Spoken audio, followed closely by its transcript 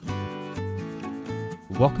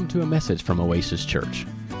Welcome to a message from Oasis Church.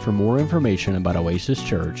 For more information about Oasis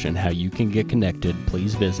Church and how you can get connected,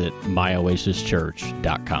 please visit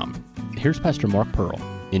myoasischurch.com. Here's Pastor Mark Pearl.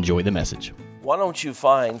 Enjoy the message. Why don't you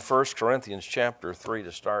find 1 Corinthians chapter 3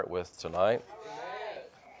 to start with tonight?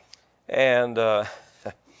 And I'm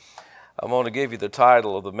going to give you the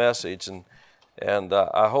title of the message, and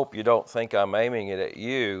I hope you don't think I'm aiming it at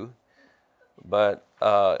you, but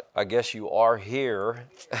I guess you are here,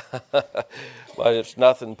 but it's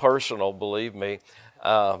nothing personal, believe me.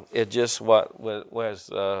 It just what was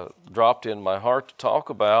dropped in my heart to talk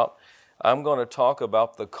about. I'm going to talk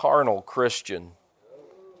about the carnal Christian.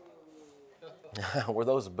 Were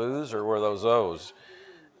those boos or were those O's?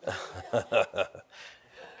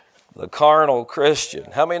 The carnal Christian.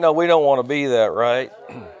 How many know we don't want to be that, right?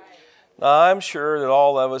 Now, I'm sure that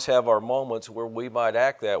all of us have our moments where we might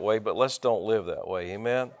act that way, but let's don't live that way.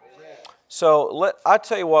 Amen? So I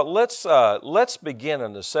tell you what, let's begin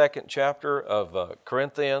in the second chapter of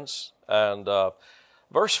Corinthians. And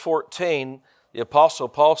verse 14, the Apostle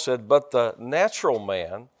Paul said, "But the natural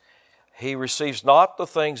man, he receives not the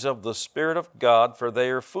things of the Spirit of God, for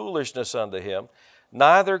they are foolishness unto him.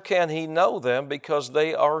 Neither can he know them, because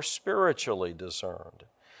they are spiritually discerned.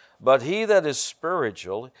 But he that is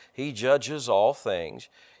spiritual, he judges all things,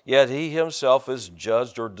 yet he himself is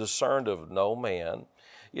judged or discerned of no man."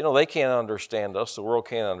 You know, they can't understand us. The world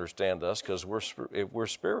can't understand us because we're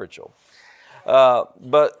spiritual.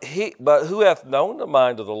 But who hath known the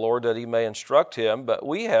mind of the Lord that he may instruct him? But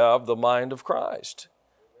we have the mind of Christ.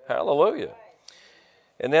 Hallelujah.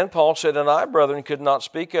 And then Paul said, "And I, brethren, could not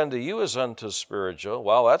speak unto you as unto spiritual."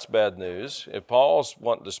 Well, that's bad news. If Paul's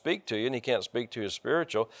wanting to speak to you and he can't speak to you as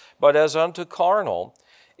spiritual, but as unto carnal,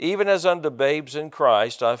 even as unto babes in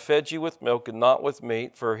Christ, I fed you with milk and not with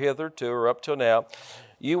meat, for hitherto or up till now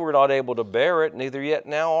you were not able to bear it, neither yet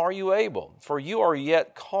now are you able. For you are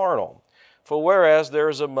yet carnal. For whereas there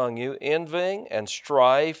is among you envying and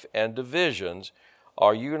strife and divisions,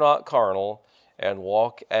 are you not carnal and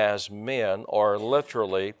walk as men? Or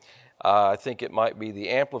literally, I think it might be the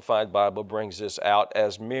Amplified Bible brings this out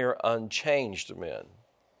as mere unchanged men.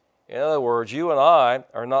 In other words, you and I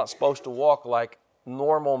are not supposed to walk like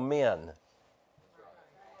normal men.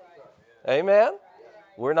 Amen?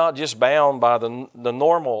 We're not just bound by the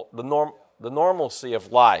normalcy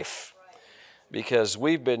of life, because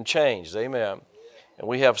we've been changed. Amen? And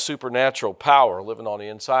we have supernatural power living on the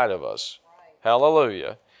inside of us.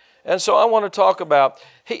 Hallelujah. And so I want to talk about,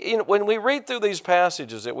 when we read through these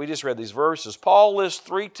passages that we just read, these verses, Paul lists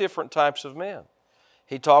three different types of men.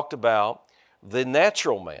 He talked about the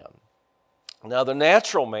natural man. Now, the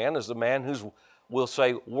natural man is the man who's, we'll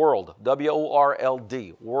say, world,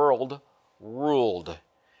 W-O-R-L-D, world ruled.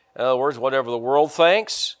 In other words, whatever the world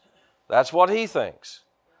thinks, that's what he thinks.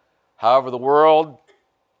 However the world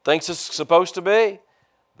thinks it's supposed to be,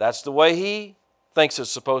 that's the way he thinks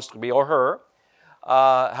it's supposed to be, or her.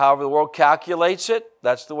 However the world calculates it,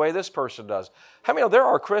 that's the way this person does. How many know there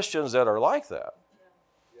are Christians that are like that?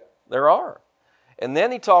 There are. And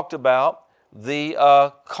then he talked about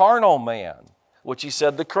the carnal man, which he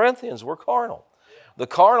said the Corinthians were carnal. The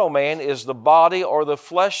carnal man is the body or the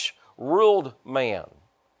flesh-ruled man.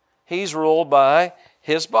 He's ruled by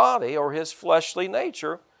his body or his fleshly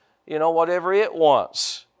nature, whatever it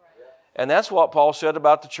wants. And that's what Paul said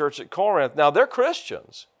about the church at Corinth. Now, they're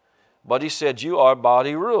Christians, but he said, you are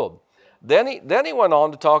body ruled. Then he went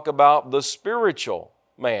on to talk about the spiritual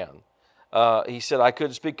man. He said, I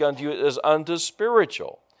couldn't speak unto you as unto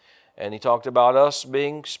spiritual. And he talked about us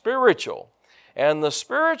being spiritual. And the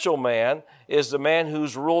spiritual man is the man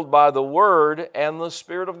who's ruled by the Word and the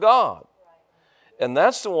Spirit of God. And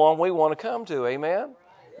that's the one we want to come to, amen?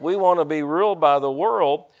 We want to be ruled by the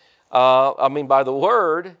by the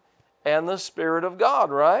Word and the Spirit of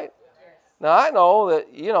God, right? Now, I know that,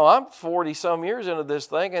 I'm 40-some years into this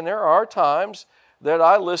thing, and there are times that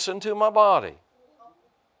I listen to my body.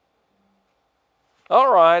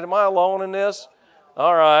 All right, am I alone in this?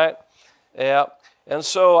 All right, yeah. And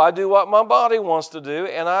so I do what my body wants to do,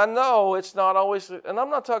 and I know it's not always, and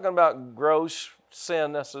I'm not talking about gross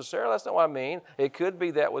sin necessarily, that's not what I mean. It could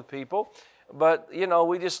be that with people, but,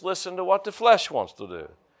 we just listen to what the flesh wants to do.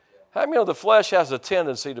 How many know the flesh has a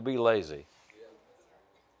tendency to be lazy?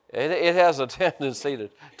 It has a tendency to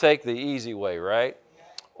take the easy way, right?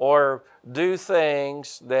 Or do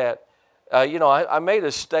things that, I made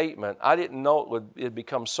a statement. I didn't know it'd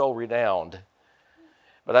become so renowned.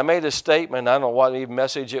 But I made a statement, I don't know what even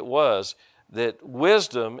message it was, that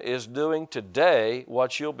wisdom is doing today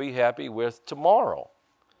what you'll be happy with tomorrow.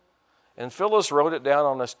 And Phyllis wrote it down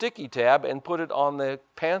on a sticky tab and put it on the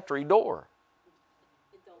pantry door.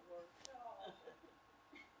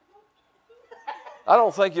 I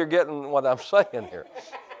don't think you're getting what I'm saying here.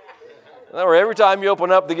 Every time you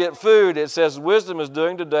open up to get food, it says wisdom is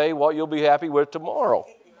doing today what you'll be happy with tomorrow.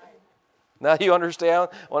 Now you understand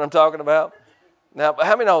what I'm talking about? Now,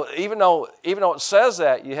 how many know, even though it says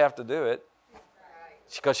that, you have to do it?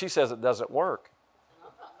 Because she says it doesn't work.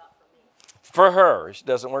 For her. It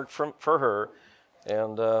doesn't work for her.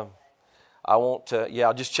 And I won't,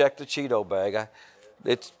 I'll just check the Cheeto bag.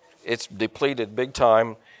 It's depleted big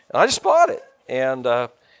time. And I just bought it. And, I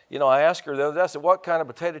asked her the other day, I said, what kind of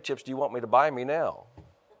potato chips do you want me to buy me now?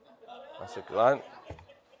 I said, 'cause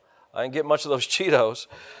I didn't get much of those Cheetos.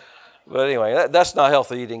 But anyway, that's not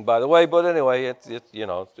healthy eating, by the way. But anyway,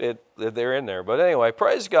 they're in there. But anyway,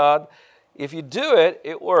 praise God. If you do it,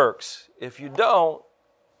 it works. If you don't,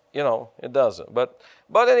 it doesn't. But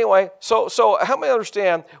anyway, so how many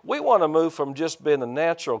understand? We want to move from just being a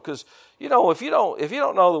natural, because if you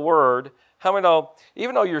don't know the Word, how many know?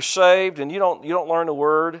 Even though you're saved and you don't learn the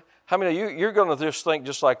Word, how many know you're going to just think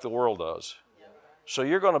just like the world does? So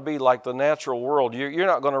you're going to be like the natural world. You're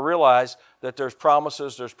not going to realize that there's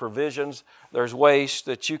promises, there's provisions, there's ways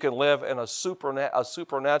that you can live in a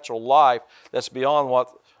supernatural life that's beyond what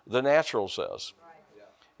the natural says.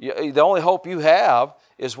 The only hope you have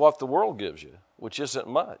is what the world gives you, which isn't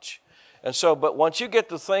much. And so, but once you get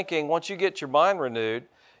to thinking, once you get your mind renewed,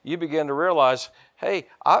 you begin to realize, hey,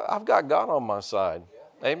 I've got God on my side.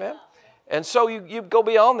 Amen? And so you go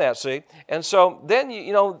beyond that, see? And so then,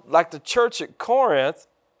 like the church at Corinth,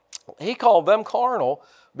 he called them carnal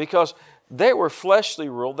because they were fleshly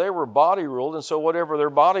ruled, they were body ruled, and so whatever their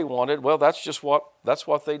body wanted, well, that's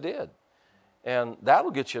what they did. And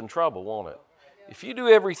that'll get you in trouble, won't it? If you do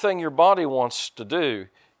everything your body wants to do,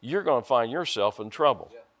 you're going to find yourself in trouble.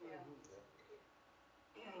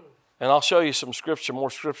 And I'll show you more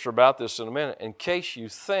scripture about this in a minute. In case you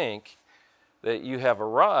think that you have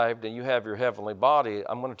arrived and you have your heavenly body,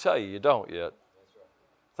 I'm going to tell you, you don't yet.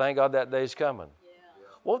 Thank God that day's coming.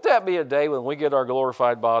 Won't that be a day when we get our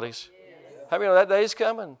glorified bodies? How many know that day's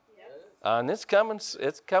coming? And it's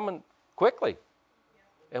coming quickly.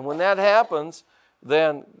 And when that happens,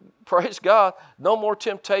 then, praise God, no more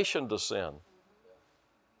temptation to sin.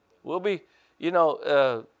 We'll be,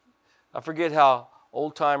 I forget how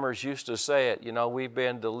old-timers used to say it, we've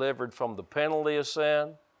been delivered from the penalty of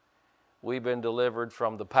sin. We've been delivered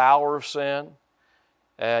from the power of sin.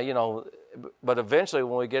 But eventually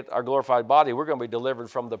when we get our glorified body, we're going to be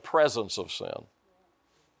delivered from the presence of sin.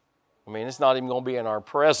 I mean, it's not even going to be in our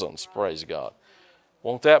presence, praise God.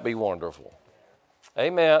 Won't that be wonderful?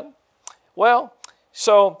 Amen. Well,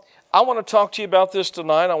 so I want to talk to you about this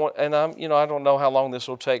tonight. I don't know how long this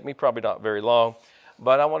will take me, probably not very long.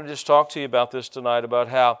 But I want to just talk to you about this tonight, about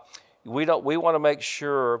how we want to make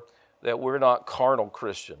sure that we're not carnal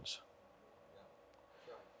Christians.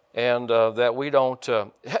 And that we don't,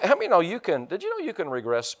 how many know did you know you can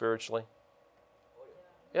regress spiritually?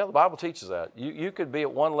 Yeah, the Bible teaches that. You could be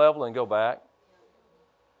at one level and go back.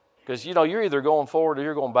 Because, you're either going forward or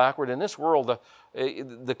you're going backward. In this world,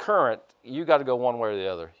 the current, you got to go one way or the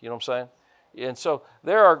other. You know what I'm saying? And so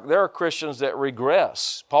there are Christians that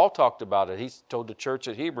regress. Paul talked about it. He told the church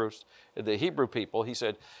at the Hebrew people, he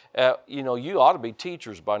said, you ought to be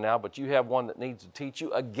teachers by now, but you have one that needs to teach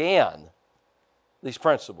you again these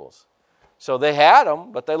principles. So they had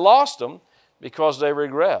them, but they lost them because they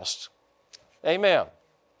regressed. Amen.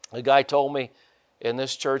 A guy told me in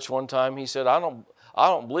this church one time, he said, I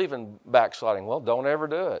don't believe in backsliding. Well, don't ever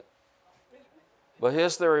do it. But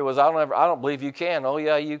his theory was, I don't believe you can. Oh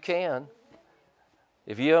yeah, you can.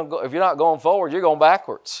 If you're not going forward, you're going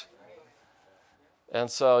backwards. And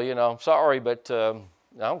so, I'm sorry, but I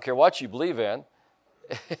don't care what you believe in.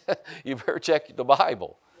 You better check the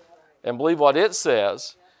Bible and believe what it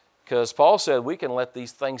says, because Paul said we can let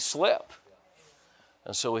these things slip.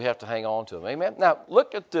 And so we have to hang on to them. Amen? Now,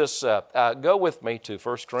 look at this. Go with me to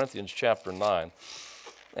 1 Corinthians chapter 9.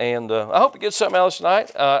 And I hope you get something else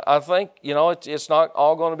tonight. I think, it's not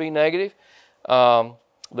all going to be negative.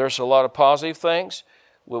 There's a lot of positive things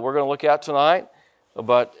we're going to look at tonight.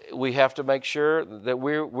 But we have to make sure that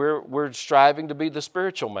we're striving to be the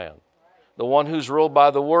spiritual man, the one who's ruled by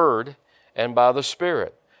the Word and by the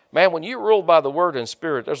Spirit. Man, when you're ruled by the Word and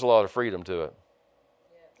Spirit, there's a lot of freedom to it.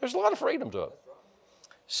 There's a lot of freedom to it.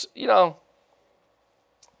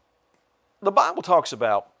 The Bible talks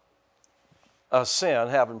about a sin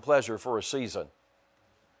having pleasure for a season.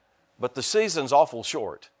 But the season's awful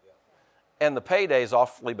short. And the payday's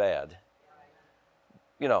awfully bad.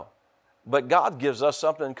 But God gives us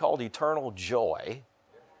something called eternal joy.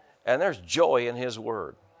 And there's joy in His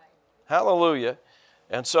Word. Hallelujah.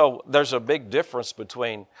 And so there's a big difference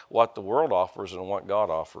between what the world offers and what God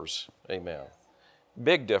offers. Amen.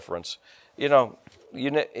 Big difference. It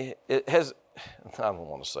has. I don't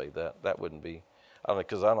want to say that. That wouldn't be. I don't know,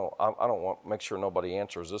 because I don't want to make sure nobody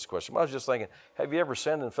answers this question. But I was just thinking, have you ever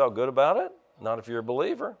sinned and felt good about it? Not if you're a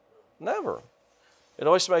believer. Never. It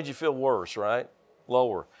always made you feel worse, right?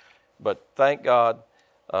 Lower. But thank God,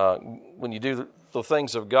 when you do the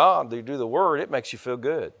things of God, you do the Word, it makes you feel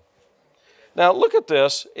good. Now, look at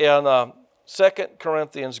this in 2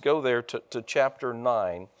 Corinthians. Go there to chapter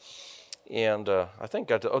 9. And I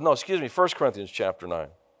think 1 Corinthians chapter 9.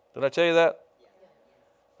 Did I tell you that?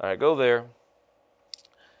 All right, go there.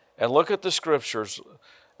 And look at the scriptures.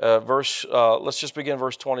 Let's just begin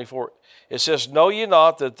verse 24. It says, "Know ye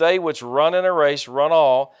not that they which run in a race run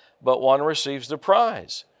all, but one receives the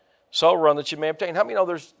prize? So run that you may obtain." How many know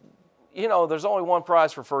there's only one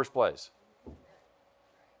prize for first place?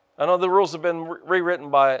 I know the rules have been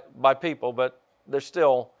rewritten by people, but it's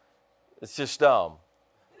just dumb.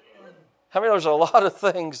 How many know there's a lot of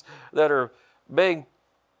things that are being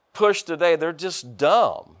pushed today, they're just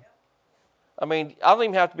dumb. I mean, I don't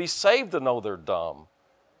even have to be saved to know they're dumb.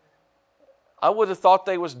 I would have thought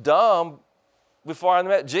they was dumb before I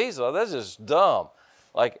met Jesus. That's just dumb.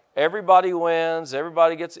 Like, everybody wins,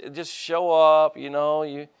 everybody gets, just show up,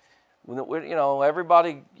 everybody,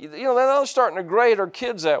 they're not starting to grade our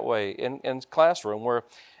kids that way in classroom where,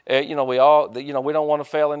 we don't want to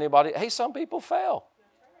fail anybody. Hey, some people fail.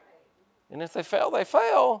 And if they fail, they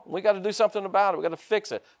fail. We got to do something about it. We got to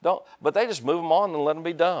fix it. But they just move them on and let them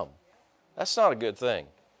be dumb. That's not a good thing.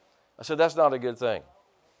 I said, that's not a good thing.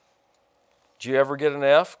 Did you ever get an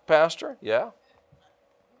F, Pastor? Yeah.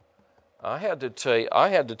 I had to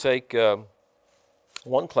take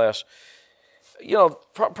one class.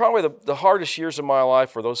 Probably the hardest years of my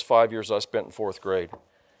life were those 5 years I spent in 4th grade.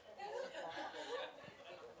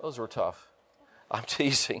 Those were tough. I'm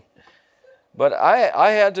teasing. But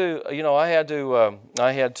I had to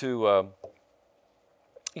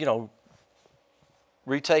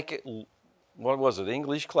retake it. What was it,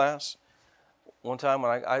 English class? One time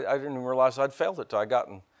when I didn't even realize I'd failed it till I got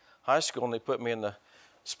in high school, and they put me in the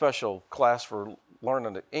special class for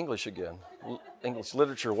learning English again, English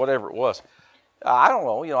literature, whatever it was. I don't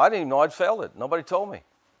know. I didn't even know I'd failed it. Nobody told me.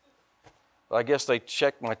 But I guess they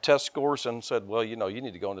checked my test scores and said, well, you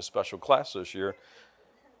need to go into special class this year.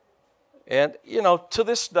 And, to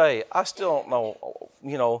this day, I still don't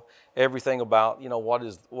know, everything about, what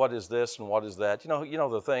is this and what is that.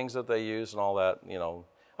 The things that they use and all that,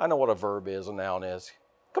 I know what a verb is, a noun is.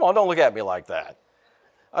 Come on, don't look at me like that.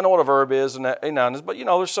 I know what a verb is and a noun is, but,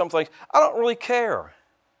 there's some things I don't really care.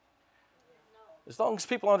 As long as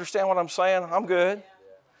people understand what I'm saying, I'm good.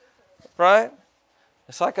 Right?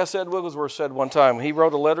 It's like I said, Wigglesworth said one time. He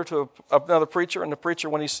wrote a letter to another preacher, and the preacher,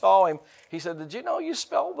 when he saw him, he said, "Did you know you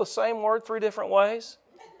spell the same word 3 different ways?"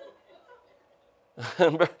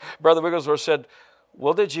 And Brother Wigglesworth said,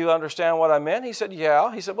 "Well, did you understand what I meant?" He said,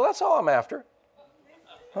 "Yeah." He said, "Well, that's all I'm after."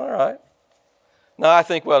 All right. Now, I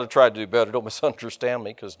think we ought to try to do better. Don't misunderstand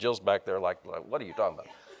me, because Jill's back there like, what are you talking about?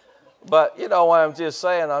 But, what I'm just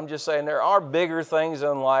saying there are bigger things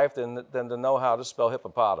in life than to know how to spell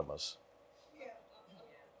hippopotamus.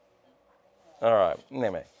 All right.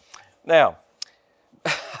 Anyway. Now,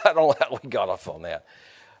 I don't know how we got off on that.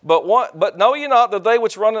 But know ye not that they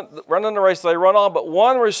which run in the race, they run on, but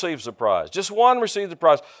one receives the prize. Just one receives the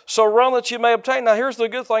prize. So run that you may obtain. Now, here's the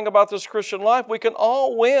good thing about this Christian life. We can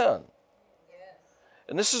all win. Yes.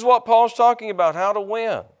 And this is what Paul's talking about, how to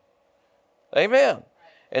win. Amen.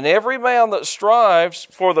 And every man that strives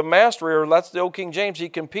for the mastery, or that's the old King James, he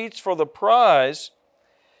competes for the prize,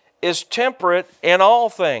 is temperate in all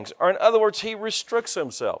things. Or in other words, he restricts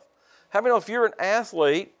himself. How many know if you're an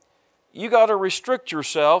athlete, you got to restrict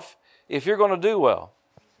yourself if you're going to do well.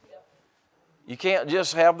 You can't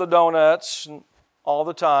just have the donuts all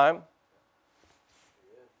the time.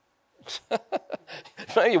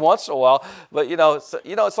 Maybe once in a while, but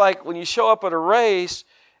it's like when you show up at a race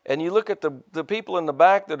and you look at the people in the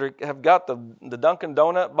back that have got the Dunkin'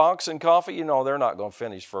 Donut box and coffee, they're not going to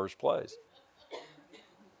finish first place.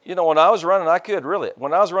 When I was running, I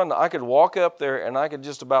could walk up there and I could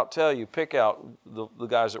just about pick out the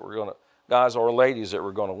guys or ladies that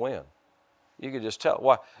were going to win. You could just tell.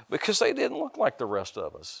 Why? Because they didn't look like the rest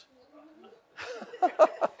of us.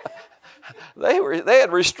 They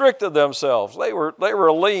had restricted themselves. They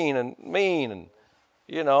were lean and mean, and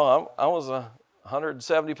I was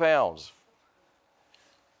 170 pounds.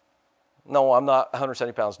 No, I'm not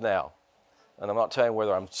 170 pounds now. And I'm not telling you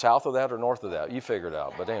whether I'm south of that or north of that. You figure it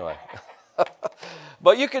out. But anyway.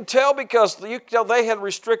 But you can tell because they had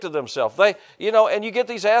restricted themselves. And you get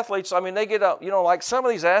these athletes. I mean, they get up. Like some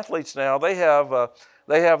of these athletes now, they have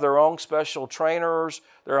their own special trainers,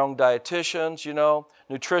 their own dietitians.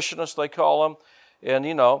 Nutritionists they call them. And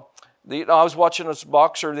I was watching this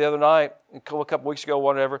boxer the other night, a couple weeks ago,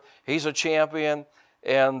 whatever. He's a champion,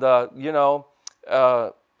 and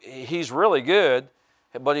he's really good,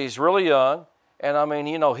 but he's really young. And I mean,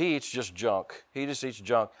 he eats just junk. He just eats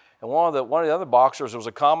junk. And one of the other boxers was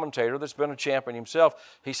a commentator that's been a champion himself.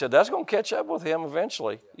 He said that's going to catch up with him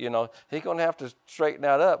eventually. He's going to have to straighten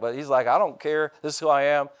that up. But he's like, I don't care. This is who I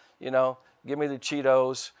am. Give me the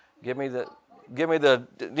Cheetos. Give me the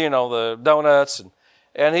the donuts.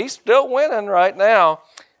 And he's still winning right now.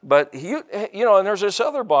 But and there's this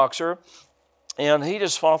other boxer, and he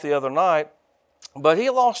just fought the other night. But he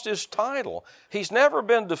lost his title. He's never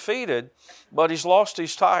been defeated, but he's lost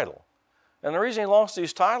his title. And the reason he lost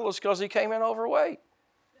his title is because he came in overweight,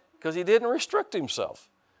 because he didn't restrict himself.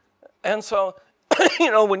 And so,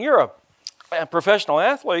 when you're a professional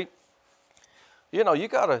athlete, you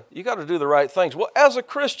gotta do the right things. Well, as a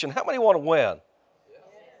Christian, how many want to win?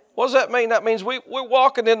 What does that mean? That means we're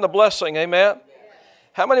walking in the blessing, amen?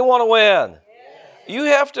 How many want to win? You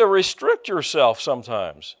have to restrict yourself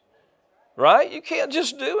sometimes, right? You can't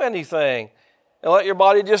just do anything and let your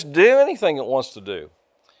body just do anything it wants to do.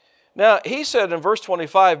 Now, he said in verse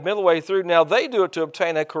 25, middle way through, now they do it to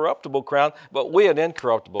obtain a corruptible crown, but we an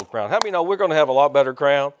incorruptible crown. How many know we're going to have a lot better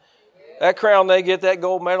crown? That crown they get, that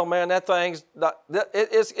gold medal, man, that thing's not,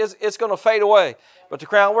 it's going to fade away. But the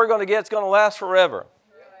crown we're going to get is going to last forever.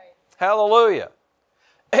 Hallelujah.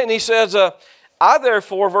 And he says, I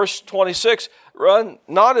therefore, verse 26, run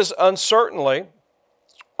not as uncertainly,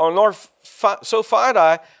 or nor so fight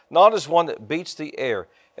I, not as one that beats the air.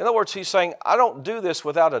 In other words, he's saying, I don't do this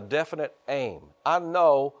without a definite aim. I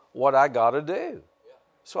know what I got to do.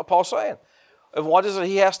 That's what Paul's saying. And what is it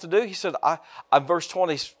he has to do? He said, verse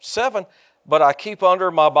 27, but I keep under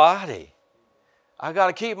my body. I got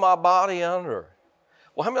to keep my body under.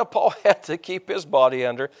 Well, how many of Paul had to keep his body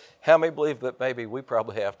under? How many believe that maybe we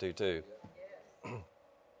probably have to too?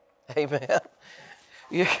 Amen.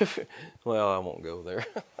 Well, I won't go there.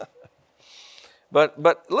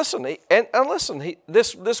 But listen, listen.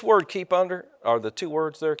 This word "keep under," or the two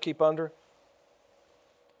words there, "keep under,"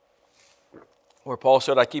 where Paul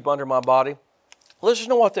said, "I keep under my body." Listen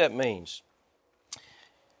to what that means.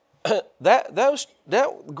 The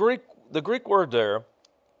Greek word there,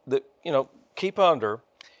 that keep under,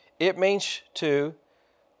 it means to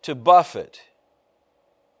buffet,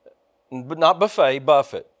 but not buffet,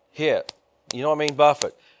 buffet, hit. You know what I mean,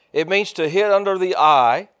 buffet. It means to hit under the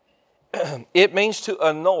eye. It means to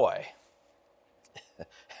annoy.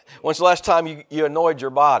 When's the last time you annoyed your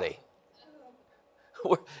body?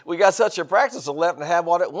 We got such a practice of letting it have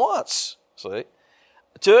what it wants. See?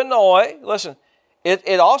 To annoy, listen,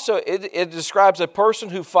 it also describes a person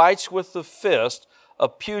who fights with the fist, a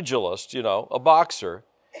pugilist, a boxer,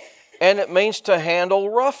 and it means to handle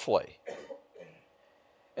roughly.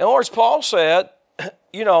 In other words, Paul said,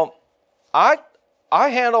 I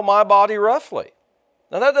handle my body roughly.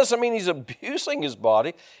 Now, that doesn't mean he's abusing his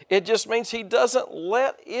body. It just means he doesn't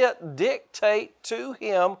let it dictate to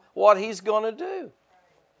him what he's going to do.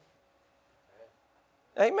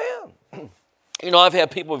 Amen. I've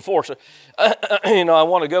had people before say, I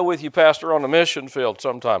want to go with you, Pastor, on the mission field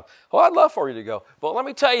sometime. Well, I'd love for you to go. But let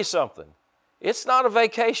me tell you something. It's not a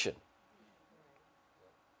vacation.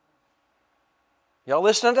 Y'all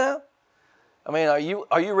listening now? I mean, are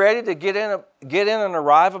you ready to get in and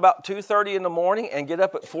arrive about 2:30 in the morning and get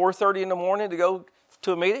up at 4:30 in the morning to go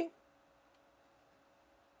to a meeting?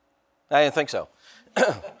 I didn't think so.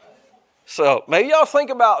 So maybe y'all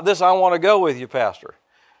think about this. I want to go with you, Pastor.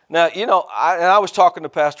 Now, I was talking to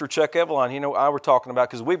Pastor Chuck Eveline. I were talking about,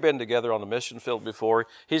 because we've been together on the mission field before.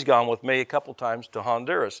 He's gone with me a couple times to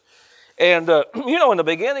Honduras. And, in the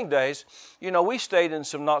beginning days, we stayed in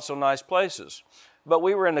some not so nice places. But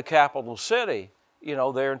we were in the capital city,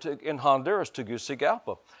 there in Honduras,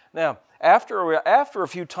 Tegucigalpa. Now, after a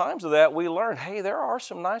few times of that, we learned, hey, there are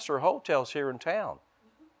some nicer hotels here in town.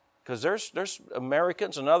 Because there's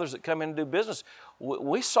Americans and others that come in and do business.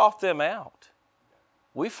 We sought them out.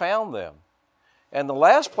 We found them. And the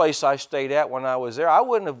last place I stayed at when I was there, I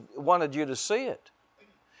wouldn't have wanted you to see it.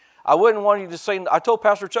 I wouldn't want you to see, I told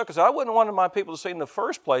Pastor Chuck, I said, I wouldn't want my people to see in the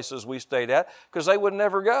first places we stayed at, because they would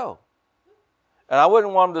never go. And I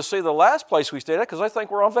wouldn't want them to see the last place we stayed at, because they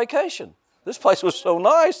think we're on vacation. This place was so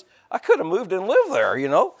nice, I could have moved and lived there,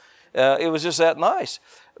 It was just that nice.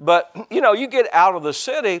 But, you get out of the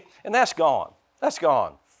city, and that's gone. That's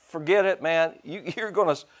gone. forget it, man. You're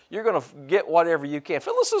gonna get whatever you can.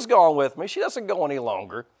 Phyllis is gone with me. She doesn't go any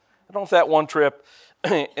longer. I don't know if that one trip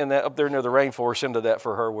up there near the rainforest ended that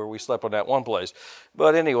for her where we slept on that one place.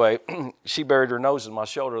 But anyway, she buried her nose in my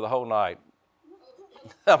shoulder the whole night.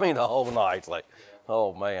 I mean, the whole night. Like,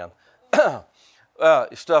 oh, man.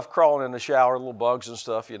 Stuff crawling in the shower, little bugs and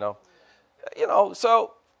stuff, you know.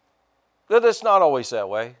 So it's not always that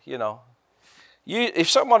way, you know. If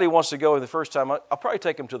somebody wants to go the first time, I'll probably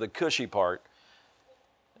take them to the cushy part.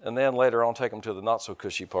 And then later on, take them to the not so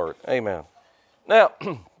cushy part. Amen. Now,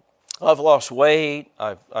 I've lost weight.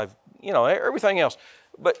 I've everything else.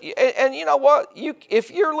 But and you know what? If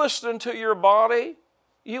you're listening to your body,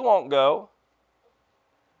 you won't go.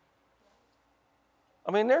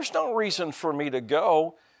 I mean, there's no reason for me to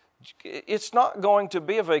go. It's not going to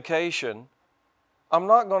be a vacation. I'm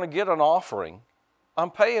not going to get an offering. I'm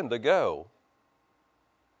paying to go.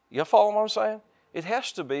 You follow what I'm saying? It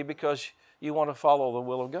has to be because you want to follow the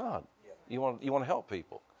will of God. You want to help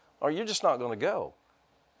people. Or you're just not going to go.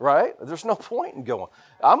 Right? There's no point in going.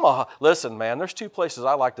 Listen, man, there's two places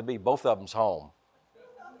I like to be. Both of them's home.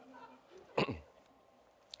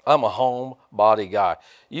 I'm a home body guy.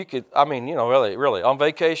 Really, on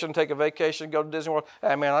vacation, take a vacation, go to Disney World.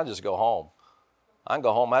 Hey, man, I just go home. I can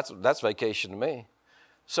go home. That's vacation to me.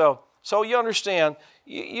 So you understand,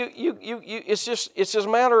 it's just a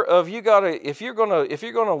matter of if you're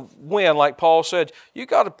gonna win, like Paul said, you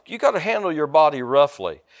gotta handle your body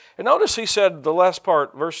roughly. And notice he said the last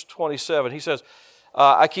part, verse 27. He says,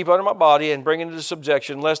 "I keep under my body and bring it into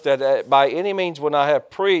subjection, lest that by any means, when I have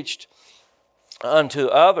preached unto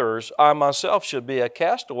others, I myself should be a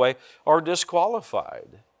castaway or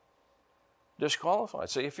disqualified." Disqualified.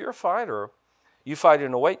 See, if you're a fighter, you fight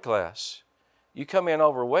in a weight class. You come in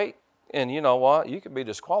overweight, and you know what? You can be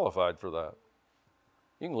disqualified for that.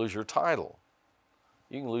 You can lose your title.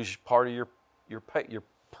 You can lose part of your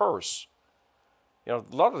purse. You know,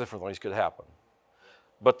 a lot of different things could happen.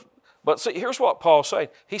 But see, here's what Paul's saying.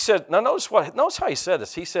 He said, now notice how he said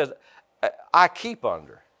this. He said, I keep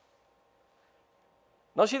under.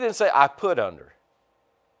 Notice he didn't say, I put under.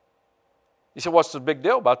 He said, what's the big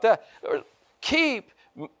deal about that?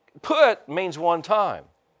 Put means one time.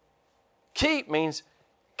 Keep means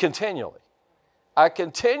continually. I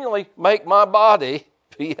continually make my body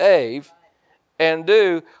behave and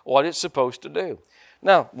do what it's supposed to do.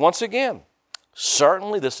 Now, once again,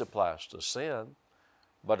 certainly this applies to sin,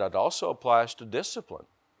 but it also applies to discipline.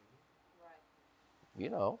 You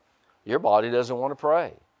know, your body doesn't want to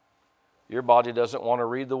pray. Your body doesn't want to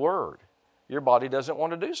read the Word. Your body doesn't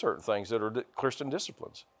want to do certain things that are Christian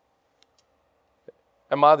disciplines.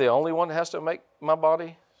 Am I the only one that has to make my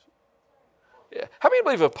body? Yeah. How many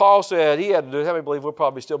believe if Paul said he had to do it, how many believe we'll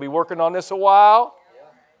probably still be working on this a while? Yeah.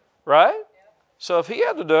 Right? Yeah. So if he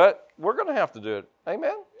had to do it, we're going to have to do it.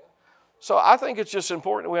 Amen? Yeah. So I think it's just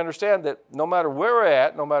important that we understand that no matter where we're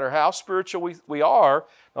at, no matter how spiritual we are,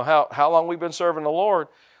 no how long we've been serving the Lord,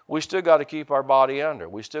 we still got to keep our body under.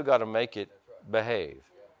 We still got to make it behave.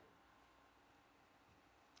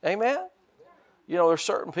 Yeah. Amen? You know, there's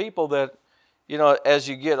certain people that, you know, as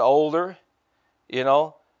you get older, you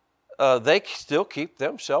know, they still keep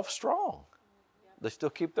themselves strong. They still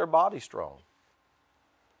keep their body strong.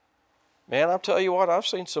 Man, I'll tell you what, I've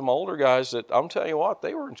seen some older guys that, I'm telling you what,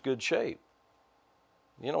 they were in good shape.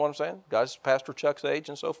 You know what I'm saying? Guys, Pastor Chuck's age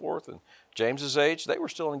and so forth, and James's age, they were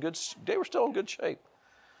still in good shape.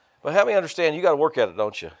 But help me understand, you got to work at it,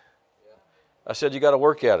 don't you? I said you got to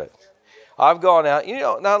work at it. I've gone out, you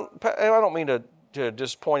know, now, I don't mean to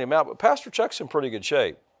just point him out, but Pastor Chuck's in pretty good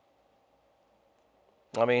shape.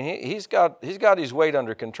 I mean, he's got his weight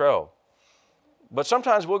under control. But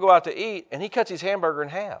sometimes we'll go out to eat, and he cuts his hamburger in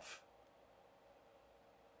half.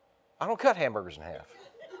 I don't cut hamburgers in half.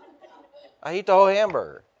 I eat the whole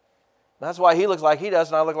hamburger. That's why he looks like he does,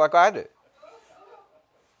 and I look like I do.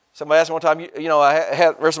 Somebody asked me one time, you know, I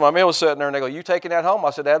had the rest of my meal was sitting there, and they go, "You taking that home?" I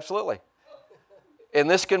said, "Absolutely. In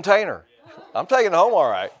this container. I'm taking it home all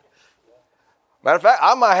right. Matter of fact,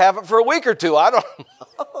 I might have it for a week or two. I don't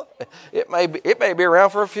know. It may be around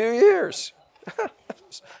for a few years."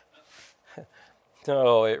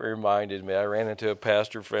 Oh, it reminded me. I ran into a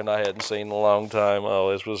pastor friend I hadn't seen in a long time.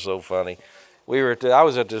 Oh, this was so funny. I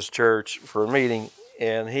was at this church for a meeting,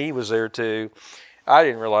 and he was there too. I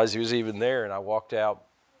didn't realize he was even there, and I walked out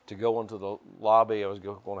to go into the lobby. I was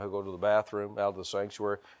going to go to the bathroom out of the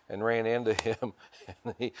sanctuary and ran into him.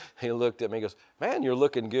 And he looked at me and goes, "Man, you're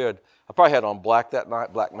looking good." I probably had on black that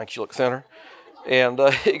night. Black makes you look thinner. And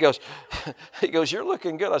he goes, "You're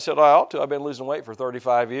looking good." I said, "I ought to. I've been losing weight for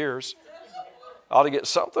 35 years. I ought to get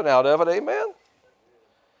something out of it." Amen?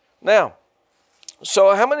 Now,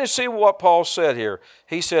 So how many see what Paul said here?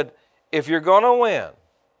 He said, if you're going to win,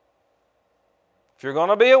 if you're going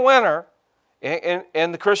to be a winner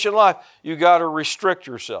in the Christian life, you got to restrict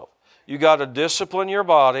yourself. You got to discipline your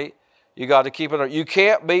body. You got to keep it. You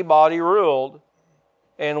can't be body ruled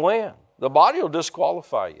and win. The body will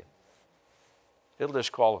disqualify you. It'll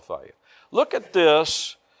disqualify you. Look at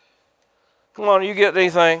this. Come on, you get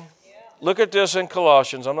anything? Yeah. Look at this in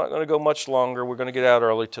Colossians. I'm not going to go much longer. We're going to get out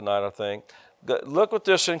early tonight, I think. Look at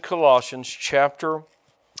this in Colossians chapter.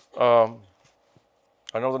 I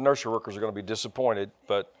know the nursery workers are going to be disappointed,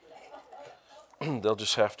 but they'll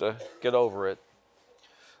just have to get over it.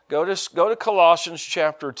 Go to Colossians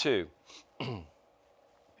chapter 2.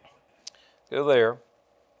 Go there.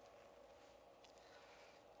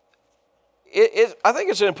 I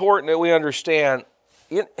think it's important that we understand.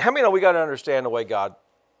 How many know we got to understand the way God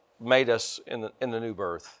made us in the new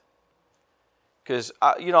birth? Because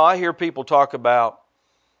I hear people talk about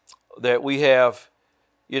that we have,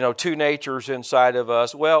 two natures inside of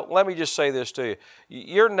us. Well, let me just say this to you: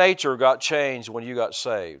 your nature got changed when you got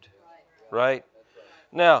saved, right?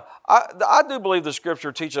 Now, I do believe the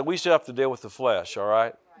Scripture teaches that we still have to deal with the flesh. All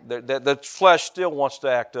right, the flesh still wants to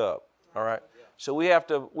act up. All right. So we have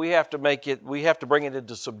to bring it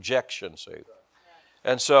into subjection, see.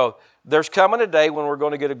 And so there's coming a day when we're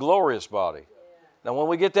going to get a glorious body. Now when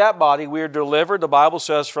we get that body, we are delivered, the Bible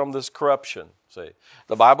says, from this corruption, see.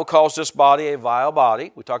 The Bible calls this body a vile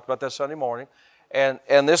body. We talked about that Sunday morning. And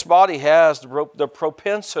this body has the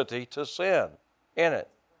propensity to sin in it.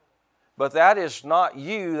 But that is not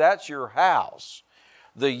you, that's your house.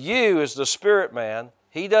 The you is the spirit man.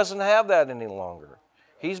 He doesn't have that any longer.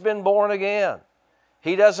 He's been born again.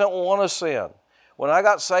 He doesn't want to sin. When I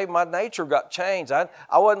got saved, my nature got changed. I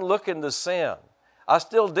wasn't looking to sin. I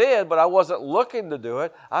still did, but I wasn't looking to do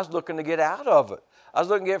it. I was looking to get out of it. I was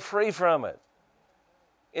looking to get free from it.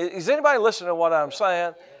 Is anybody listening to what I'm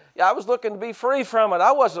saying? Yeah, I was looking to be free from it.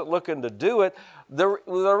 I wasn't looking to do it. The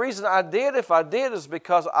reason I did, if I did, is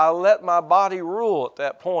because I let my body rule at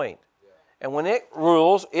that point. And when it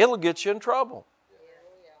rules, it'll get you in trouble.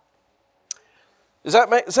 Does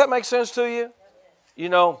that make sense to you?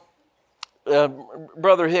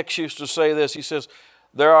 Brother Hicks used to say this. He says,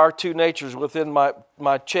 there are two natures within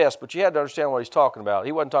my chest, but you had to understand what he's talking about.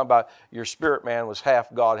 He wasn't talking about your spirit man was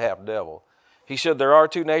half God, half devil. He said, there are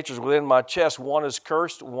two natures within my chest. One is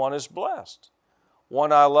cursed, one is blessed.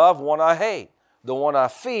 One I love, one I hate. The one I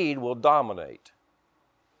feed will dominate.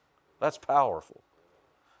 That's powerful.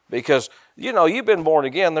 Because, you've been born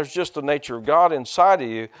again. There's just the nature of God inside of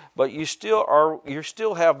you, but you still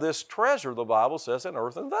have this treasure, the Bible says, an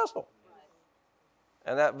earthen vessel.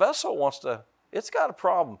 And that vessel it's got a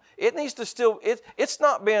problem. It needs to it's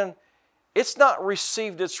not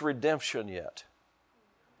received its redemption yet.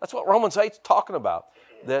 That's what Romans 8 is talking about.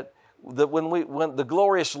 That when the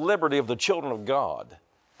glorious liberty of the children of God,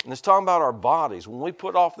 and it's talking about our bodies. When we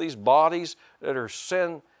put off these bodies that are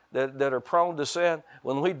sin, that are prone to sin,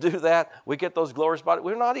 when we do that, we get those glorious bodies.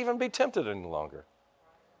 We'll not even be tempted any longer.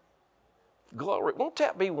 Glory. Won't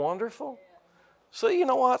that be wonderful? So you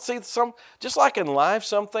know what? See, just like in life,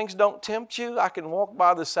 some things don't tempt you. I can walk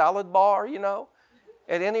by the salad bar,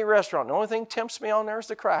 at any restaurant. The only thing tempts me on there is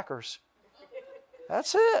the crackers.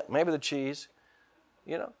 That's it. Maybe the cheese,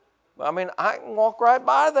 I mean, I can walk right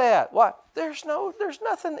by that. Why? There's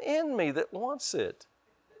nothing in me that wants it.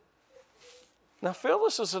 Now,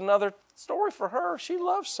 Phyllis is another story for her. She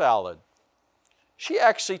loves salad. She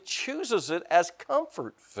actually chooses it as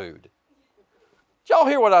comfort food. Did y'all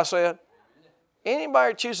hear what I said?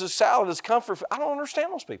 Anybody that chooses salad as comfort food, I don't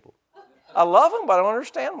understand those people. I love them, but I don't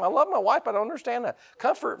understand them. I love my wife, but I don't understand that.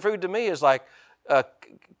 Comfort food to me is like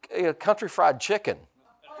country fried chicken,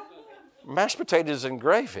 mashed potatoes and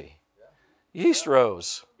gravy, yeast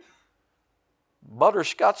rolls,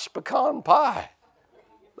 butterscotch pecan pie.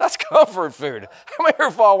 That's comfort food. I may hear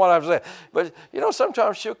fall what I'm saying. But,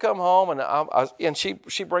 sometimes she'll come home and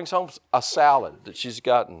she brings home a salad that she's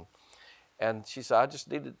gotten. And she said, I just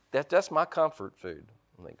needed, that's my comfort food.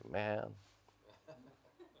 I'm thinking, man.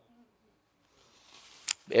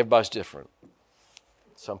 Everybody's different.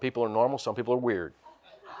 Some people are normal, some people are weird.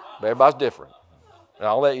 But everybody's different. And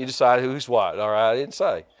I'll let you decide who's what, all right? I didn't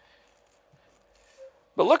say.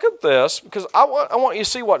 But look at this, because I want you to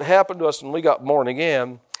see what happened to us when we got born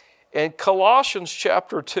again. In Colossians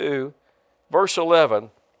chapter 2, verse 11,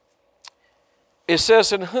 it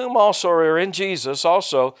says, in whom also, or in Jesus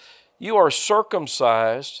also, you are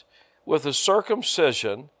circumcised with a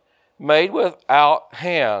circumcision made without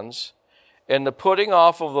hands, and the putting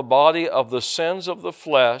off of the body of the sins of the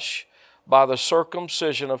flesh by the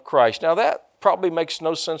circumcision of Christ. Now that probably makes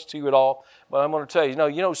no sense to you at all, but I'm going to tell you.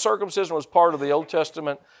 You know, circumcision was part of the Old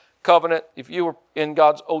Testament covenant. If you were in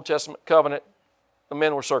God's Old Testament covenant, the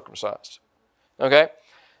men were circumcised. Okay?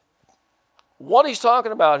 What he's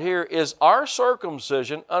talking about here is our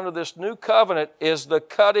circumcision under this new covenant is the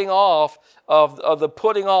cutting off of the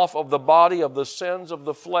putting off of the body of the sins of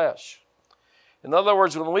the flesh. In other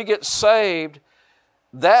words, when we get saved,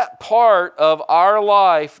 that part of our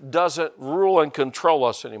life doesn't rule and control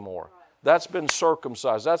us anymore. That's been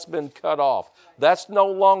circumcised. That's been cut off. That's no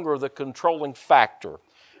longer the controlling factor.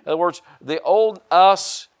 In other words, the old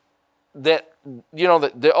us that,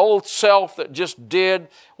 the old self that just did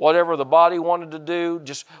whatever the body wanted to do,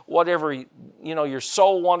 just whatever, your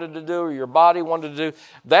soul wanted to do or your body wanted to do,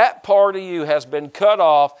 that part of you has been cut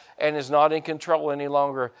off and is not in control any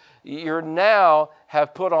longer. You now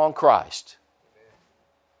have put on Christ.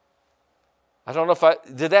 I don't know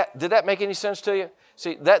if did that make any sense to you?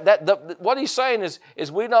 See, what he's saying is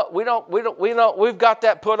we've got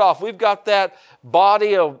that put off. We've got that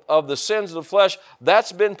body of the sins of the flesh.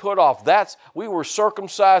 That's been put off. We were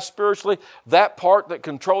circumcised spiritually. That part that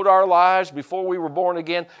controlled our lives before we were born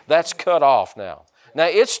again, that's cut off now. Now,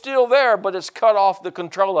 it's still there, but it's cut off. The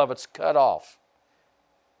control of it's cut off.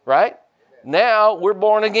 Right? Now, we're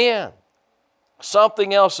born again.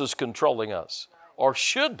 Something else is controlling us, or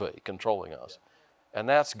should be controlling us, and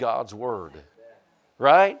that's God's Word.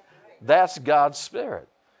 Right? That's God's Spirit.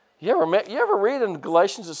 You ever read in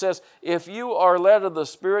Galatians it says, if you are led of the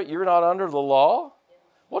Spirit, you're not under the law?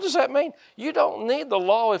 What does that mean? You don't need the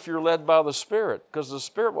law if you're led by the Spirit, because the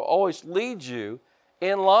Spirit will always lead you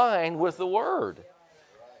in line with the Word.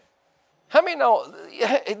 How many know,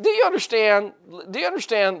 do you understand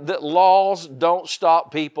that laws don't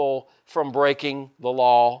stop people from breaking the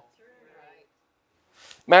law?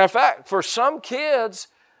 Matter of fact, for some kids,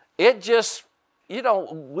 it just,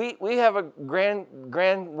 we have a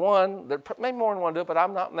grand one, that maybe more than one do it, but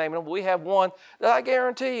I'm not naming them. But we have one that I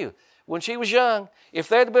guarantee you, when she was young, if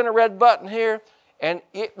there had been a red button here and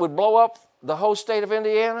it would blow up the whole state of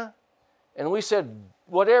Indiana, and we said,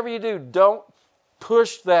 whatever you do, don't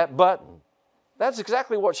push that button. That's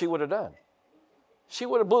exactly what she would have done. She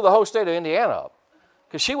would have blew the whole state of Indiana up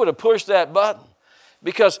because she would have pushed that button.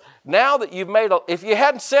 Because now that you've if you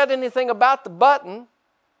hadn't said anything about the button,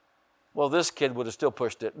 well, this kid would have still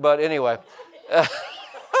pushed it. But anyway,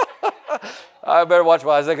 I better watch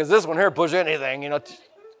what I say because this one here push anything, I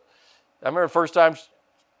remember the first time,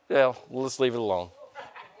 let's leave it alone.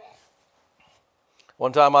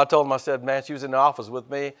 One time I told him, I said, man, she was in the office with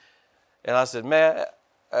me. And I said, man,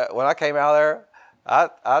 when I came out of there,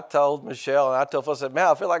 I told Michelle and I told Phil, I said, man,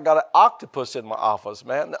 I feel like I got an octopus in my office,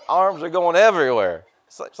 man. The arms are going everywhere.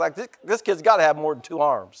 It's like this kid's got to have more than 2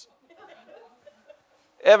 arms.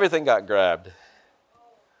 Everything got grabbed.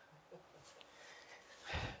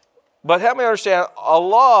 But help me understand, a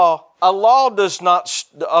law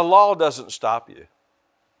doesn't stop you.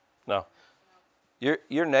 No.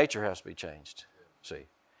 Your nature has to be changed.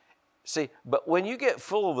 See, but when you get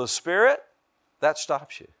full of the Spirit, that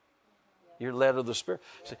stops you. You're led of the Spirit.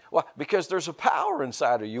 See, why? Because there's a power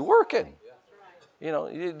inside of you working.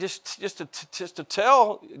 Just to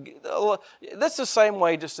tell, that's the same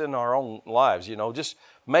way just in our own lives, just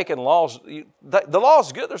making laws. The law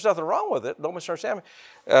is good. There's nothing wrong with it. Don't misunderstand me.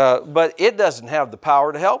 But it doesn't have the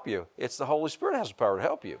power to help you. It's the Holy Spirit that has the power to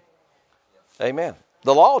help you. Amen.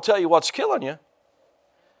 The law will tell you what's killing you,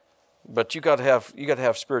 but you got to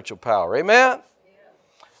have spiritual power. Amen.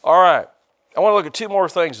 All right. I want to look at 2 more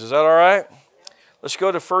things. Is that all right? Let's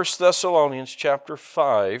go to 1 Thessalonians chapter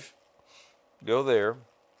 5. Go there.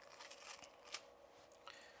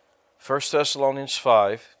 1 Thessalonians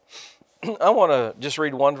 5. I want to just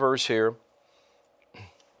read one verse here.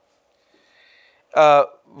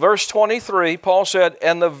 Verse 23, Paul said,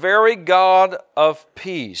 and the very God of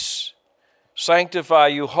peace sanctify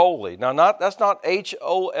you wholly. Now, that's not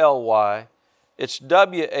H-O-L-Y. It's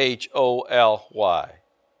W-H-O-L-Y.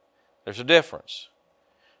 There's a difference.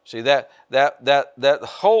 See, that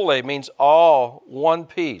holy means all one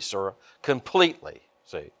piece or completely.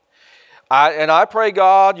 See, I pray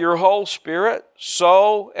God, your whole spirit,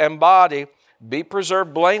 soul, and body be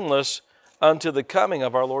preserved blameless unto the coming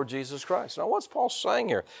of our Lord Jesus Christ. Now, what's Paul saying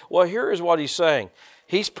here? Well, here is what he's saying.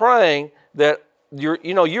 He's praying that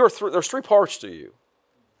there's 3 parts to you: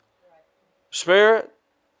 spirit,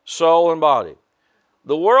 soul, and body.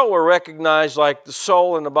 The world will recognize like the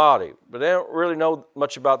soul and the body, but they don't really know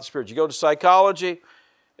much about the spirit. You go to psychology,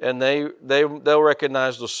 and they'll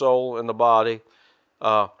recognize the soul and the body.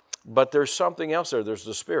 But there's something else there. There's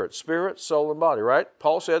the spirit, soul, and body, right?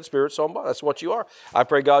 Paul said spirit, soul, and body. That's what you are. I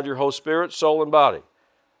pray God your whole spirit, soul, and body.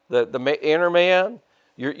 the inner man,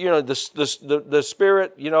 the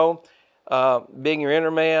spirit, being your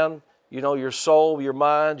inner man, your soul, your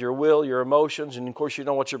mind, your will, your emotions, and of course you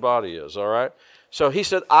know what your body is, all right? So he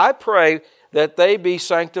said, I pray that they be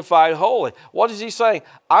sanctified holy. What is he saying?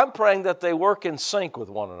 I'm praying that they work in sync with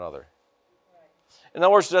one another. In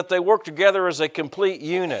other words, that they work together as a complete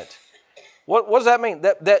unit. What does that mean?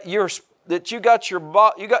 That you got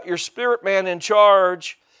your spirit man in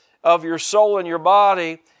charge of your soul and your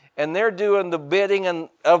body, and they're doing the bidding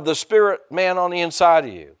of the spirit man on the inside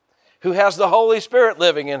of you, who has the Holy Spirit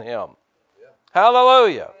living in him. Yeah.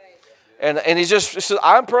 Hallelujah. And he says,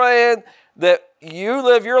 I'm praying that you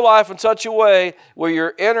live your life in such a way where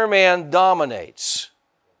your inner man dominates.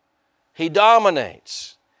 He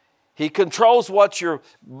dominates. He controls what your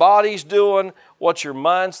body's doing, what your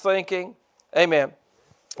mind's thinking. Amen.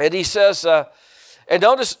 And he says, and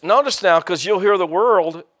notice now, because you'll hear the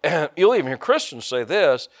world, you'll even hear Christians say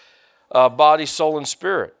this, body, soul, and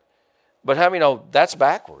spirit. But how many know that's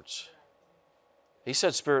backwards? He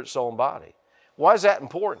said spirit, soul, and body. Why is that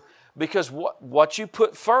important? Because what you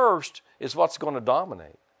put first is what's going to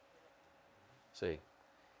dominate. See,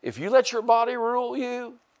 if you let your body rule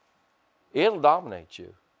you, it'll dominate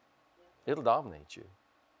you. It'll dominate you.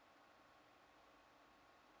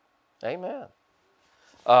 Amen.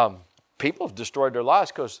 People have destroyed their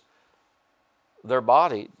lives because their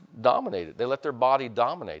body dominated. They let their body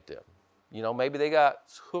dominate them. Maybe they got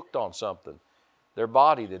hooked on something. Their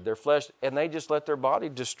body did, their flesh, and they just let their body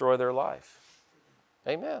destroy their life.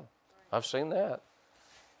 Amen. I've seen that.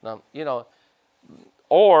 Now,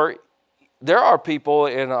 or there are people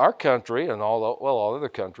in our country and all other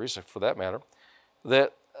countries for that matter,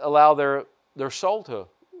 that allow their soul to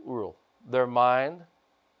rule. Their mind,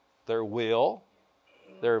 their will,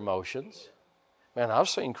 their emotions. Man, I've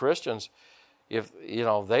seen Christians, if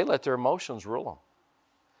they let their emotions rule them.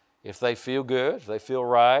 If they feel good, if they feel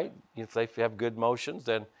right, if they have good emotions,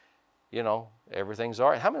 then, everything's all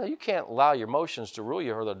right. How many of you can't allow your emotions to rule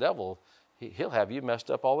you, or the devil, he'll have you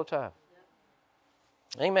messed up all the time?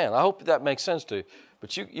 Yep. Amen. I hope that makes sense to you.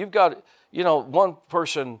 But you've got, one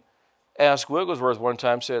person asked Wigglesworth one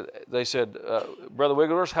time, they said, Brother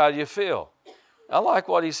Wigglesworth, how do you feel? I like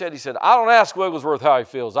what he said. He said, I don't ask Wigglesworth how he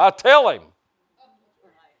feels. I tell him.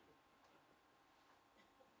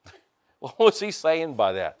 What was he saying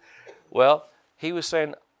by that? Well, he was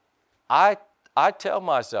saying, I tell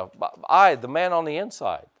myself, the man on the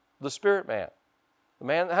inside, the spirit man, the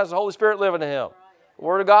man that has the Holy Spirit living in him, the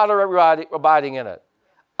Word of God abiding in it.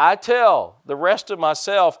 I tell the rest of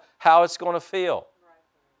myself how it's going to feel.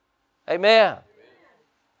 Amen.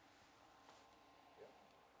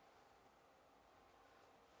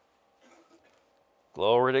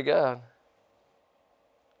 Glory to God.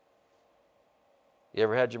 You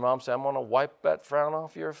ever had your mom say, I'm going to wipe that frown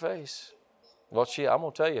off your face? Well, I'm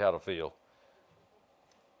going to tell you how to feel.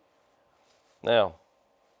 Now,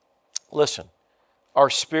 listen. Our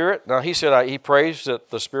spirit, now he said, he prays that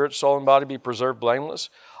the spirit, soul, and body be preserved blameless.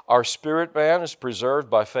 Our spirit man is preserved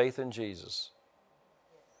by faith in Jesus.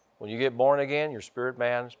 When you get born again, your spirit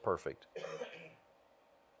man is perfect.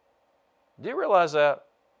 Do you realize that?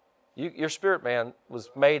 Your spirit man was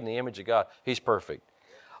made in the image of God. He's perfect.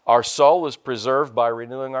 Our soul is preserved by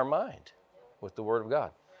renewing our mind with the Word of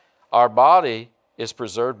God. Our body is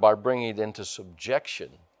preserved by bringing it into subjection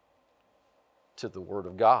to the Word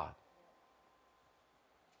of God.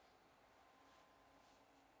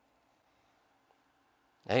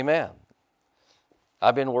 Amen.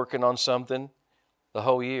 I've been working on something the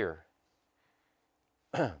whole year.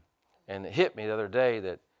 And it hit me the other day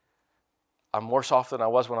that I'm worse off than I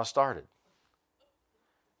was when I started.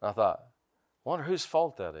 And I thought, I wonder whose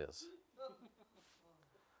fault that is.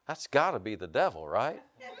 That's got to be the devil, right?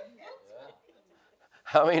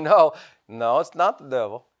 No, it's not the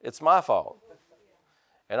devil. It's my fault.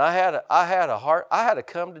 And I had a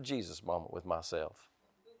come to Jesus moment with myself.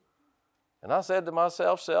 And I said to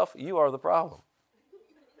myself, self, you are the problem.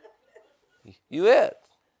 You it.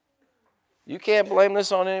 You can't blame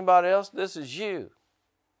this on anybody else. This is you.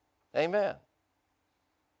 Amen.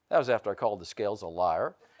 That was after I called the scales a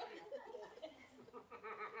liar.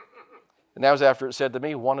 And that was after it said to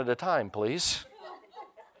me, one at a time, please.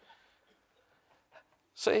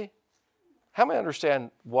 See? How many understand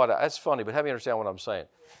that's funny, but how many understand what I'm saying?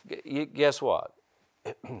 Guess what?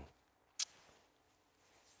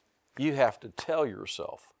 You have to tell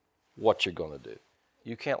yourself what you're going to do.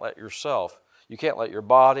 You can't let your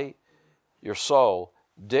body, your soul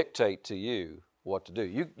dictate to you what to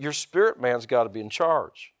do. Your spirit man's got to be in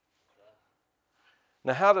charge.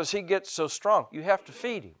 Now, how does he get so strong? You have to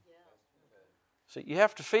feed him. See, you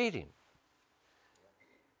have to feed him.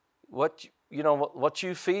 what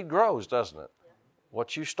you feed grows, doesn't it?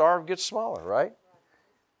 What you starve gets smaller, right?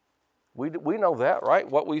 We know that, right?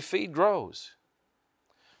 What we feed grows.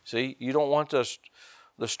 See, you don't want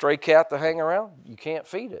the stray cat to hang around. You can't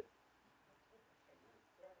feed it.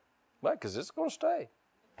 Right? Because it's going to stay.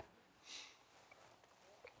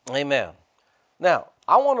 Amen. Now,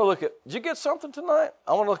 I want to look at, did you get something tonight?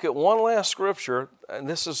 I want to look at one last scripture, and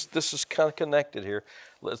this is kind of connected here.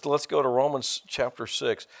 Let's go to Romans chapter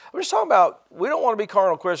 6. I'm just talking about, we don't want to be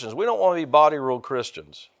carnal Christians. We don't want to be body-ruled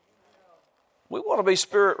Christians. We want to be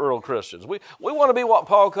spirit-ruled Christians. We want to be what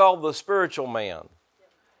Paul called the spiritual man,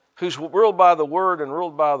 who's ruled by the Word and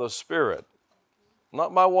ruled by the Spirit,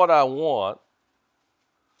 not by what I want.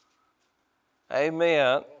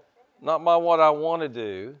 Amen. Not by what I want to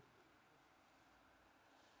do,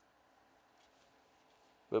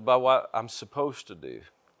 but by what I'm supposed to do.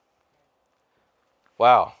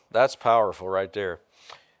 Wow, that's powerful right there.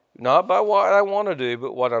 Not by what I want to do,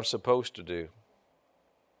 but what I'm supposed to do.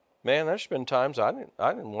 Man, there's been times I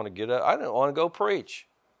didn't want to get up. I didn't want to go preach.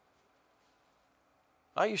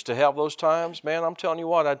 I used to have those times, man, I'm telling you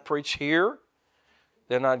what, I'd preach here,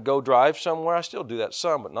 then I'd go drive somewhere. I still do that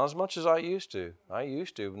some, but not as much as I used to. I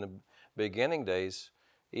used to in the beginning days,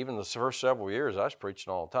 even the first several years, I was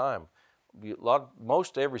preaching all the time.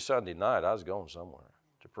 Most every Sunday night, I was going somewhere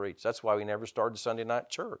to preach. That's why we never started Sunday night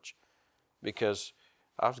church, because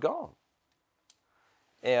I was gone.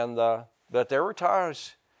 And but there were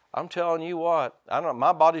times, I'm telling you what, I don't know,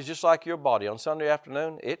 my body's just like your body. On Sunday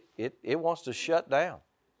afternoon, it wants to shut down.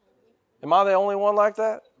 Am I the only one like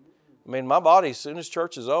that? I mean, my body, as soon as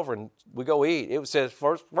church is over and we go eat, it says,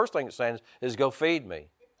 first thing it's saying is go feed me.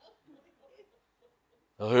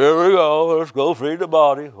 Here we go, let's go feed the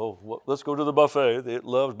body. Oh, let's go to the buffet. It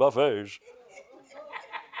loves buffets.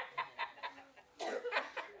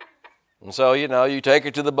 And so, you take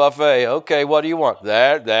it to the buffet. Okay, what do you want?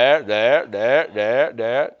 That.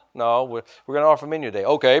 No, we're going to offer a menu today.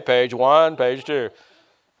 Okay, page 1, page 2.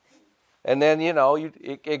 And then,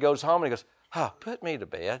 it goes home and it goes, put me to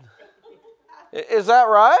bed. Is that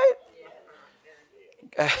right?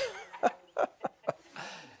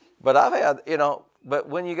 But I've had, but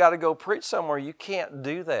when you got to go preach somewhere, you can't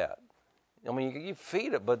do that. I mean, you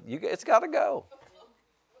feed it, but it's got to go.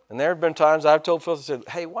 And there have been times I've told Phil, I said,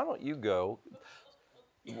 hey, why don't you go?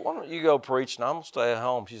 Why don't you go preach and I'm going to stay at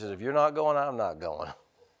home? She says, if you're not going, I'm not going.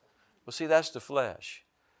 Well, see, that's the flesh.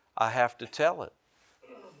 I have to tell it.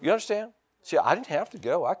 You understand? See, I didn't have to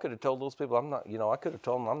go. I could have told those people I'm not, I could have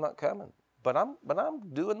told them I'm not coming. But I'm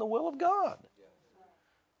doing the will of God.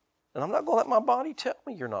 And I'm not going to let my body tell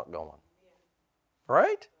me you're not going.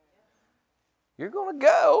 Right? You're going to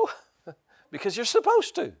go because you're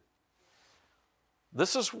supposed to.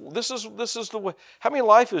 This is the way. How many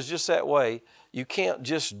life is just that way? You can't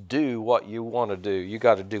just do what you want to do. You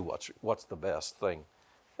got to do what's the best thing.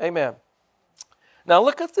 Amen. Now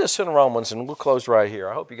look at this in Romans, and we'll close right here.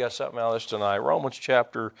 I hope you got something out of this tonight. Romans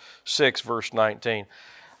chapter 6, verse 19.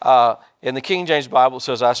 In the King James Bible it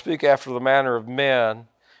says, I speak after the manner of men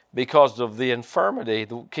because of the infirmity.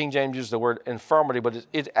 The King James uses the word infirmity, but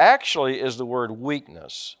it actually is the word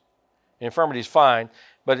weakness. Infirmity is fine,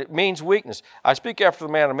 but it means weakness. I speak after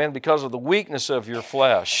the manner of men because of the weakness of your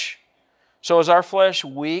flesh. So is our flesh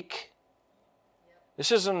weak?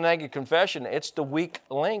 This isn't a negative confession. It's the weak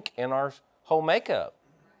link in our whole makeup.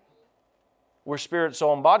 We're spirit,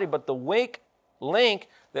 soul, and body, but the weak link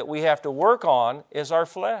that we have to work on is our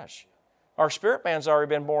flesh. Our spirit man's already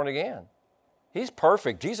been born again. He's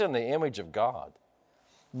perfect. He's in the image of God.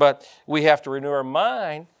 But we have to renew our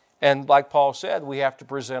mind, and like Paul said, we have to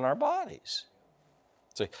present our bodies.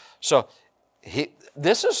 See, so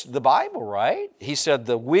this is the Bible, right? He said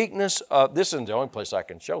the weakness of, this isn't the only place I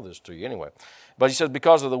can show this to you anyway, but he says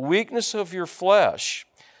because of the weakness of your flesh,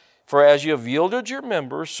 for as you have yielded your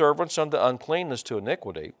members servants unto uncleanness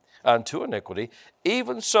unto iniquity,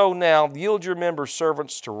 even so now yield your members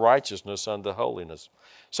servants to righteousness unto holiness.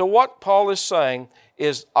 So what Paul is saying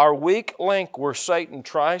is our weak link where Satan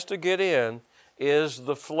tries to get in is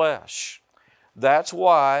the flesh. That's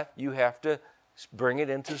why you have to bring it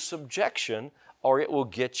into subjection, or it will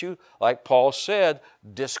get you, like Paul said,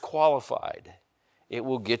 disqualified. It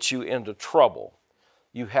will get you into trouble.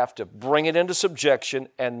 You have to bring it into subjection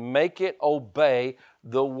and make it obey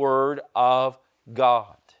the Word of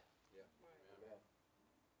God.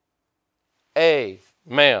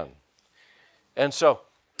 Amen. And so,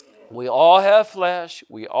 we all have flesh,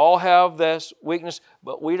 we all have this weakness,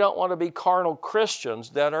 but we don't want to be carnal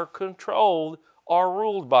Christians that are controlled or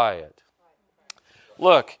ruled by it.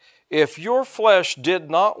 Look, If your flesh did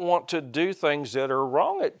not want to do things that are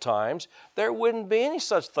wrong at times, there wouldn't be any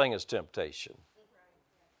such thing as temptation.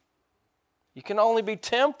 You can only be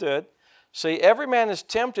tempted. See, every man is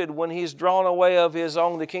tempted when he's drawn away of his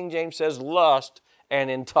own, the King James says, lust and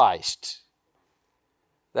enticed.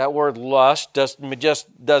 That word lust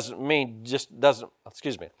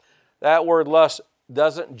that word lust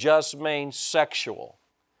doesn't just mean sexual.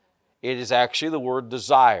 It is actually the word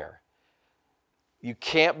desire. You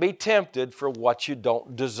can't be tempted for what you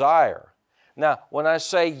don't desire. Now, when I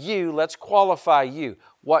say you, let's qualify you.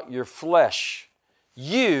 What? Your flesh.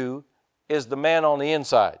 You is the man on the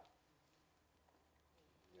inside.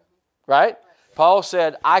 Right? Paul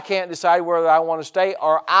said, I can't decide whether I want to stay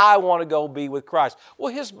or I want to go be with Christ.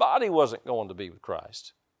 Well, his body wasn't going to be with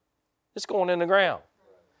Christ. It's going in the ground.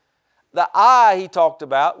 The I he talked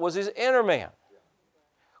about was his inner man,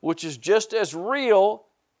 which is just as real,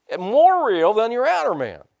 more real than your outer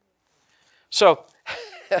man. So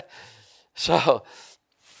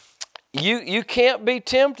you can't be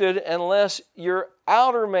tempted unless your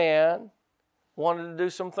outer man wanted to do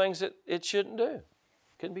some things that it shouldn't do.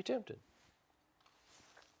 Couldn't be tempted.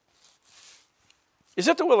 Is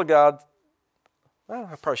it the will of God? Well,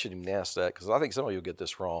 I probably shouldn't even ask that because I think some of you will get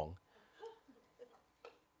this wrong.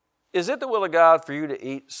 Is it the will of God for you to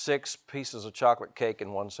eat 6 pieces of chocolate cake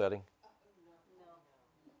in one setting?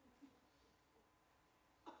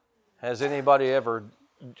 Has anybody ever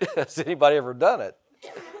done it?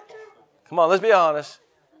 Come on, let's be honest.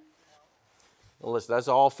 Well, listen, that's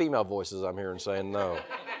all female voices I'm hearing saying no.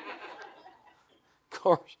 Of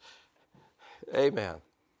course. Amen.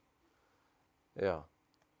 Yeah.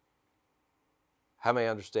 How many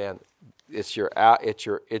understand it's your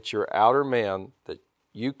outer man that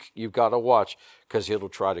you've got to watch because he'll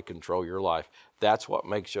try to control your life. That's what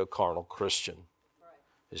makes you a carnal Christian,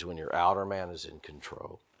 is when your outer man is in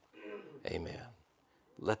control. Amen.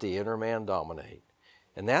 Let the inner man dominate.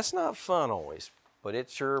 And that's not fun always, but it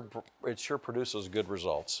sure produces good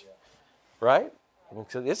results. Right?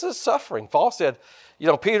 This is suffering. Paul said,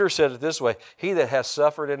 Peter said it this way, he that has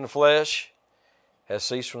suffered in the flesh has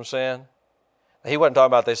ceased from sin. He wasn't talking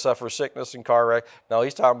about they suffer sickness and car wreck. No,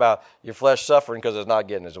 he's talking about your flesh suffering because it's not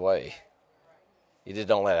getting its way. You just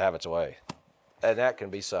don't let it have its way. And that can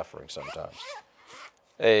be suffering sometimes.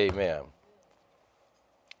 Amen.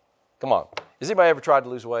 Come on. Has anybody ever tried to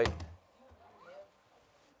lose weight?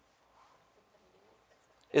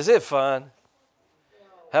 Is it fun?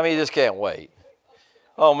 How many just can't wait?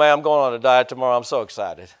 Oh, man, I'm going on a diet tomorrow. I'm so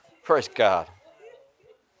excited. Praise God.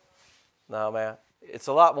 No, man. It's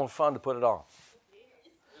a lot more fun to put it on.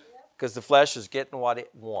 Because the flesh is getting what it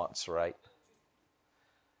wants, right?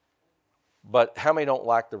 But how many don't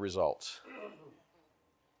like the results?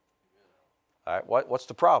 All right, what's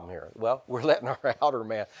the problem here? Well, we're letting our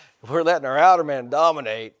outer man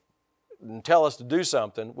dominate and tell us to do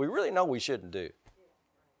something we really know we shouldn't do. Is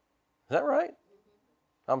that right?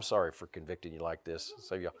 I'm sorry for convicting you like this.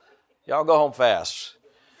 So y'all go home fast.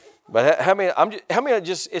 But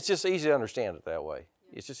it's just easy to understand it that way.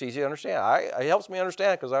 It's just easy to understand. It helps me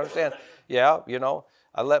understand because I understand,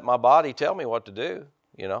 I let my body tell me what to do,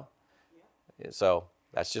 So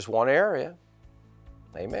that's just one area.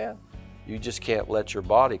 Amen. You just can't let your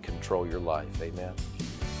body control your life. Amen.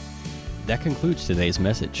 That concludes today's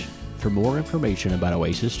message. For more information about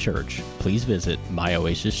Oasis Church, please visit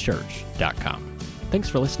myoasischurch.com. Thanks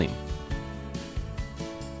for listening.